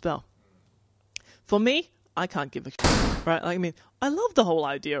break the spell. For me, I can't give a shit, right? I mean, I love the whole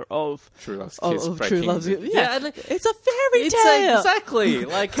idea of true love's kiss breaking. True love's, yeah, it's a fairy tale. Exactly.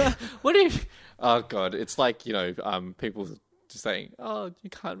 Like, what do you? Oh God, it's like people just saying, "Oh, you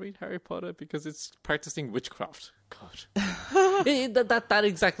can't read Harry Potter because it's practicing witchcraft." God, that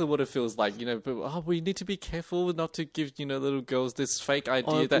exactly what it feels like. But, we need to be careful not to give little girls this fake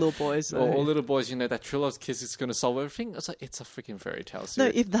idea that little boys or little boys, that true love's kiss is going to solve everything. It's like, it's a freaking fairy tale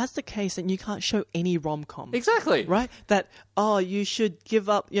series. No, if that's the case, then you can't show any rom-com. Exactly. Right? That you should give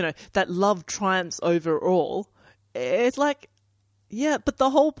up. That love triumphs over all. It's like, yeah, but the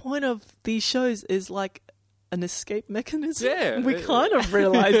whole point of these shows is like an escape mechanism. Yeah, we kind of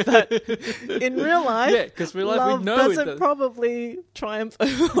realize that in real life. Yeah, because real life love we know doesn't probably triumph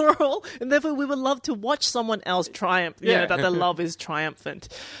overall, and therefore we would love to watch someone else triumph. That the love is triumphant.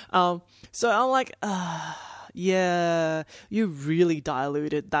 So I'm like, yeah, you really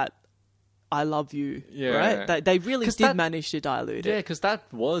diluted that. I love you. Yeah, right. They really did manage to dilute it. Yeah, because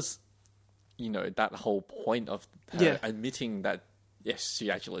that was, that whole point of her admitting that. Yes, she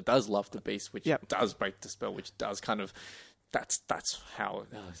actually does love the beast, which does break the spell, which does kind of. That's how.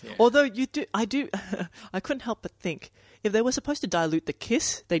 Yeah. Although I couldn't help but think if they were supposed to dilute the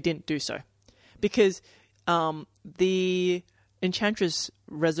kiss, they didn't do so, because the Enchantress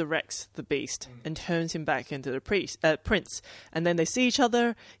resurrects the beast and turns him back into the prince, and then they see each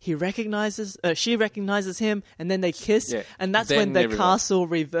other. She recognizes him, and then they kiss, and that's when the castle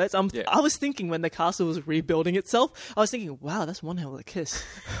reverts. I was thinking when the castle was rebuilding itself, I was thinking, wow, that's one hell of a kiss.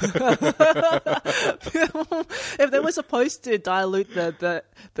 If they were supposed to dilute the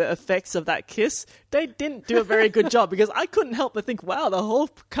effects of that kiss, they didn't do a very good job, because I couldn't help but think, wow, the whole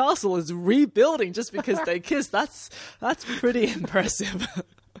castle is rebuilding just because they kissed. That's pretty impressive.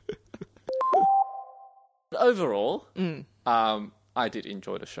 Overall, I did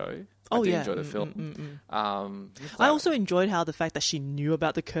enjoy the show. I did enjoy the film. I also enjoyed the fact that she knew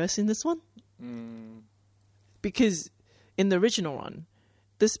about the curse in this one. Because in the original one,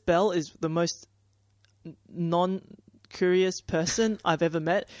 this spell is the most curious person I've ever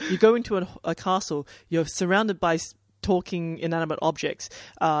met. You go into a castle, you're surrounded by talking inanimate objects.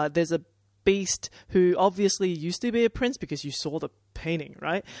 There's a beast who obviously used to be a prince because you saw the painting,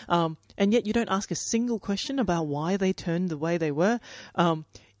 right? And yet you don't ask a single question about why they turned the way they were.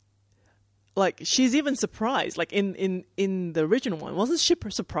 Like, she's even surprised. Like, in the original one, wasn't she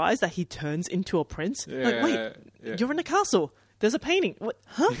surprised that he turns into a prince? Like, wait, you're in a castle. There's a painting. What?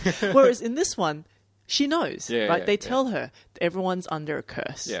 Huh? Whereas in this one, she knows, right? They tell her everyone's under a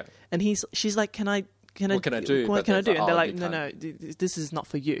curse. Yeah. And she's like, what can I do? But And they're oh, like, no, this is not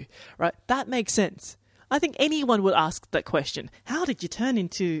for you, right? That makes sense. I think anyone would ask that question. How did you turn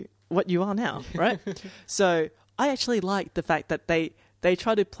into what you are now, right? So I actually like the fact that they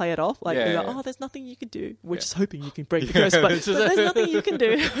try to play it off like, oh, there's nothing you can do. We're just hoping you can break the curse, but there's nothing you can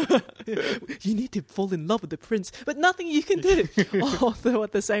do. You need to fall in love with the prince, but nothing you can do. Although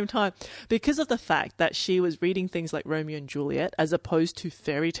at the same time, because of the fact that she was reading things like Romeo and Juliet as opposed to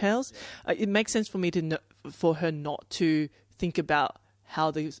fairy tales, it makes sense for me for her not to think about how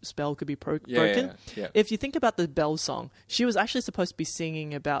the spell could be broken. Yeah. If you think about the Belle song, she was actually supposed to be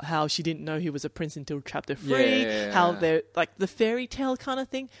singing about how she didn't know he was a prince until chapter 3, how they're like the fairy tale kind of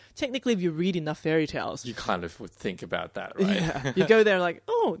thing. Technically, if you read enough fairy tales, you kind of would think about that, right? Yeah. You go there like,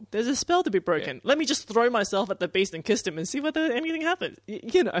 oh, there's a spell to be broken. Yeah. Let me just throw myself at the beast and kiss him and see whether anything happens.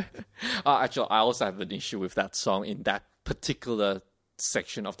 You know. Actually, I also have an issue with that song in that particular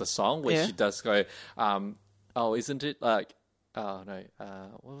section of the song where she does go, oh, isn't it like, oh no,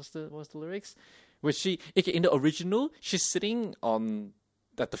 what was the lyrics? Where in the original, she's sitting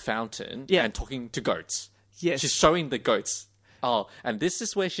at the fountain and talking to goats. Yes. She's showing the goats. Oh, and this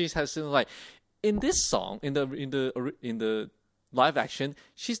is where she has something like, in this song, in the live action,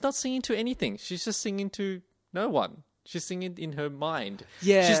 she's not singing to anything. She's just singing to no one. She's singing in her mind.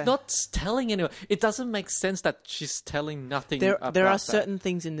 Yeah. She's not telling anyone. It doesn't make sense that she's telling nothing about There are certain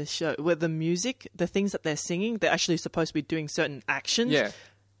things in this show where the music, the things that they're singing, they're actually supposed to be doing certain actions. Yeah.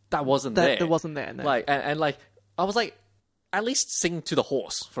 That wasn't there. That wasn't there, no. Like, and like, I was like, at least sing to the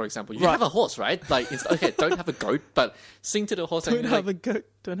horse, for example. You have a horse, right? Like, it's, okay, don't have a goat, but sing to the horse. Don't have a goat,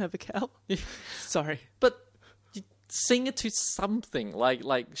 don't have a cow. Sorry. But sing it to something.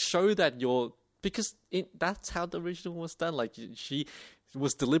 Like show that you're... Because that's how the original was done. Like, she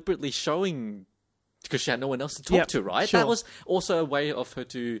was deliberately showing, because she had no one else to talk to, right? Sure. That was also a way of her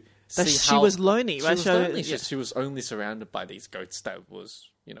to that see she was lonely, right? She was lonely. She was only surrounded by these goats. That was,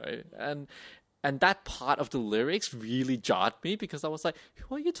 and that part of the lyrics really jarred me, because I was like,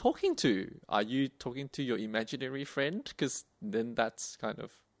 who are you talking to? Are you talking to your imaginary friend? Because then that's kind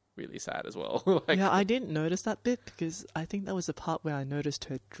of really sad as well. Yeah, I didn't notice that bit because I think that was the part where I noticed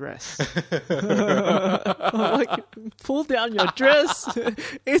her dress. Like, pull down your dress.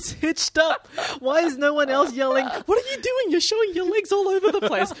 It's hitched up. Why is no one else yelling, what are you doing? You're showing your legs all over the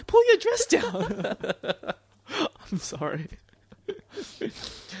place. Pull your dress down. I'm sorry.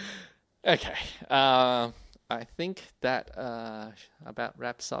 Okay. I think that about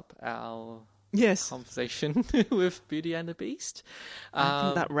wraps up our... conversation with Beauty and the Beast. I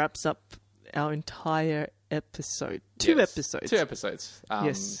think that wraps up our entire episode. Two episodes.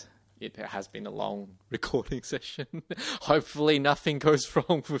 Yes. It has been a long recording session. Hopefully nothing goes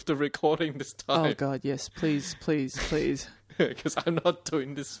wrong with the recording this time. Oh God, yes. Please. Because I'm not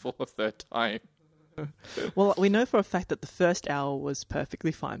doing this for a third time. Well, we know for a fact that the first hour was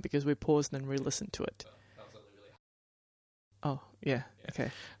perfectly fine because we paused and re-listened to it. Oh, yeah.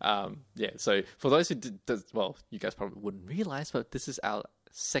 Okay. So for those who you guys probably wouldn't realize, but this is our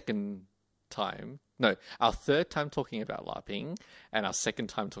our third time talking about LARPing and our second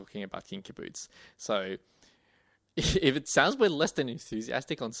time talking about Kinky Boots. So if it sounds we're less than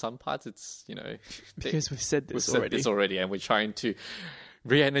enthusiastic on some parts, it's, because we've said this already, and we're trying to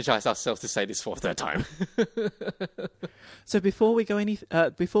re-energize ourselves to say this for a third time. So before we go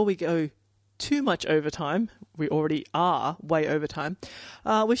too much overtime, we already are way over time,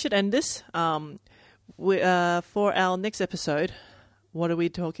 we should end this. For our next episode, what are we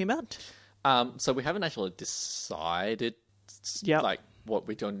talking about? So we haven't actually decided what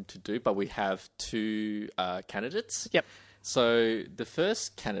we're going to do, but we have two candidates. Yep. So the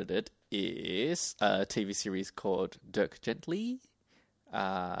first candidate is a TV series called Dirk Gently,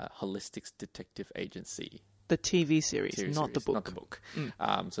 Holistic Detective Agency. The TV series, not the book. Not the book.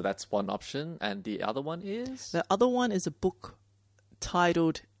 So that's one option. And the other one is? The other one is a book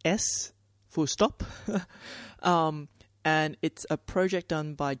titled S, full stop. And it's a project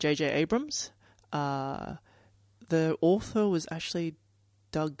done by J.J. Abrams. The author was actually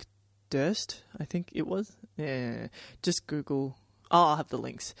Doug Durst, I think it was. Yeah. Just Google I'll have the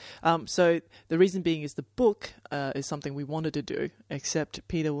links. So the reason being is the book is something we wanted to do, except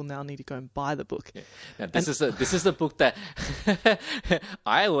Peter will now need to go and buy the book. Yeah. Now, this is a book that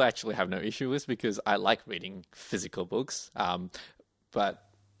I will actually have no issue with because I like reading physical books. But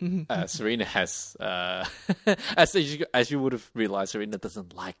Serena has, as you would have realized, Serena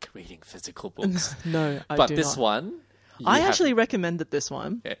doesn't like reading physical books. No, I but do this not. one. I actually recommended this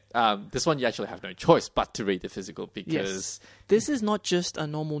one. Yeah, this one you actually have no choice but to read the physical because Yes. This is not just a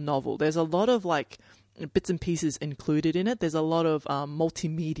normal novel. There's a lot of like bits and pieces included in it. There's a lot of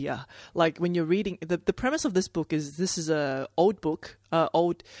multimedia. Like when you're reading, the premise of this book is this is a old book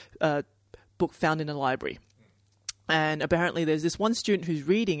found in a library. And apparently there's this one student who's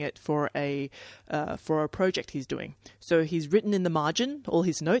reading it for a project he's doing. So he's written in the margin all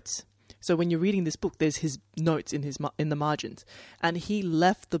his notes. So when you're reading this book, there's his notes in the margins. And he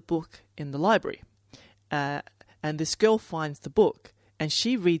left the book in the library. And this girl finds the book, and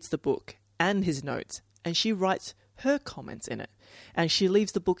she reads the book and his notes, and she writes her comments in it. And she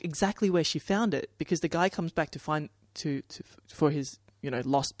leaves the book exactly where she found it, because the guy comes back to find for his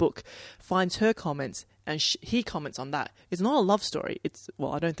lost book, finds her comments, and he comments on that. It's not a love story.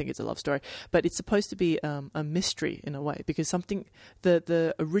 I don't think it's a love story, but it's supposed to be a mystery in a way, because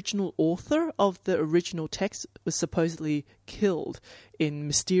the original author of the original text was supposedly killed in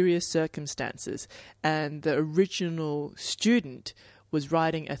mysterious circumstances, and the original student was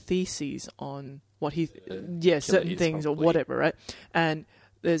writing a thesis on what certain things or whatever, right? And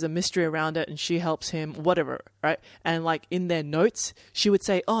there's a mystery around it, and she helps him, whatever, right? And like in their notes, she would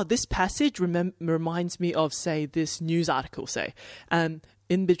say, "Oh, this passage reminds me of, say, this news article, say." And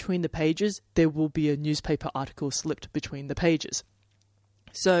in between the pages, there will be a newspaper article slipped between the pages.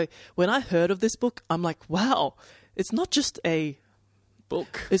 So when I heard of this book, I'm like, wow, it's not just a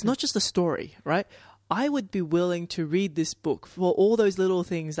book. It's not just a story, right? I would be willing to read this book for all those little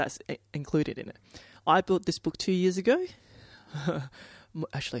things that's included in it. I bought this book 2 years ago.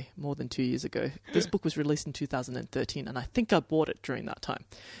 Actually, more than 2 years ago. This book was released in 2013, and I think I bought it during that time.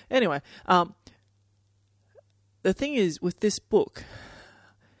 Anyway, the thing is, with this book,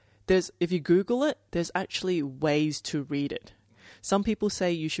 if you Google it, there's actually ways to read it. Some people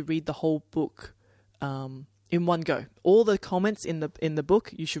say you should read the whole book in one go. All the comments in the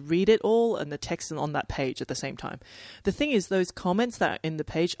book, you should read it all, and the text on that page at the same time. The thing is, those comments that are in the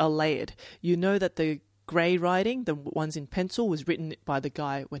page are layered. You know that the grey writing, the ones in pencil, was written by the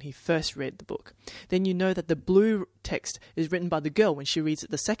guy when he first read the book. Then you know that the blue text is written by the girl when she reads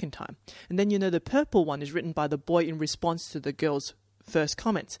it the second time. And then you know the purple one is written by the boy in response to the girl's first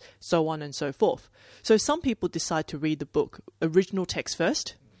comments, so on and so forth. So some people decide to read the book, original text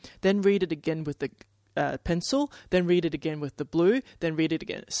first, then read it again with the pencil, then read it again with the blue, then read it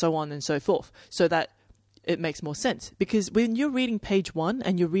again, so on and so forth, so that it makes more sense. Because when you're reading page 1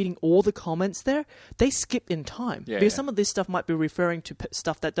 and you're reading all the comments there, they skip in time. Because some of this stuff might be referring to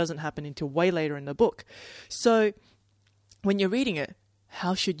stuff that doesn't happen until way later in the book. So when you're reading it,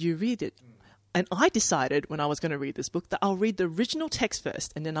 how should you read it? And I decided when I was going to read this book that I'll read the original text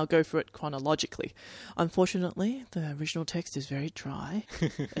first, and then I'll go through it chronologically. Unfortunately, the original text is very dry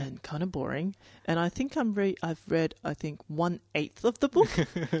and kind of boring. And I think I've read 1/8 of the book,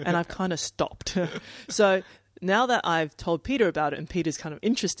 and I've kind of stopped. So now that I've told Peter about it, and Peter's kind of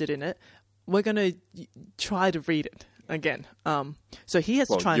interested in it, we're going to try to read it again. So he has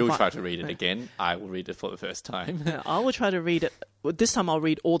to try and you'll try to read it again. I will read it for the first time. Yeah, I will try to read it. Well, this time I'll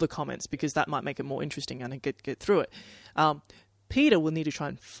read all the comments, because that might make it more interesting and get through it. Peter will need to try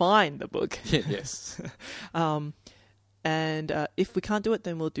and find the book. Yes. And if we can't do it,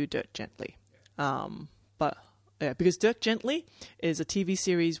 then we'll do Dirk Gently. Because Dirk Gently is a TV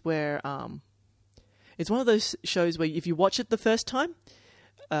series where it's one of those shows where if you watch it the first time,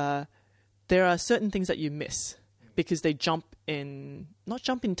 there are certain things that you miss, because they not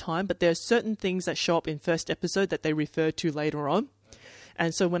jump in time, but there are certain things that show up in first episode that they refer to later on.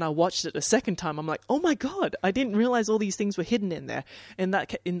 And so when I watched it a second time, I'm like, oh my God, I didn't realize all these things were hidden in there. And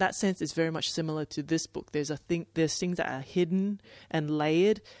in that sense, it's very much similar to this book. There's things that are hidden and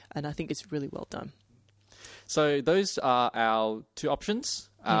layered, and I think it's really well done. So those are our two options.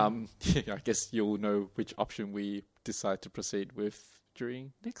 I guess you'll know which option we decide to proceed with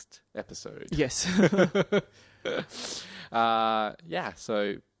during next episode. Yes.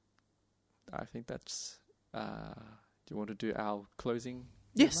 So I think that's... do you want to do our closing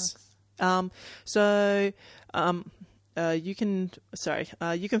Yes. remarks? You can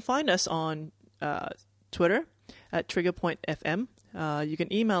find us on Twitter at TriggerPointFM. You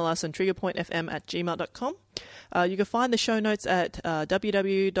can email us on triggerpointfm@gmail.com. You can find the show notes at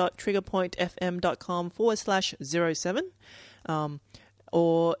www.triggerpointfm.com/07.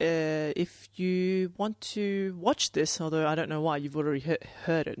 Or if you want to watch this, although I don't know why, you've already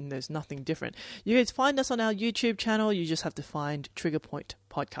heard it and there's nothing different. You guys find us on our YouTube channel. You just have to find Trigger Point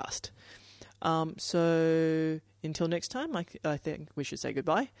Podcast. So until next time, I think we should say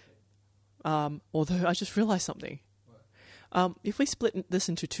goodbye. Although I just realized something. If we split this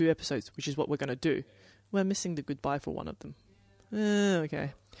into 2 episodes, which is what we're going to do, we're missing the goodbye for one of them.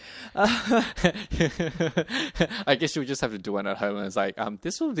 Okay. I guess you'll just have to do one at home. And it's like,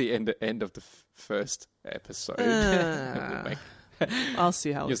 this will be the end of the first episode. I'll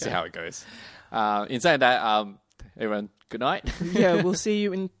see how You'll see how it goes. In saying that, everyone, good night. Yeah, we'll see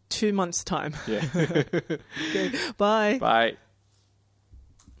you in 2 months' time. Yeah. Okay, bye. Bye.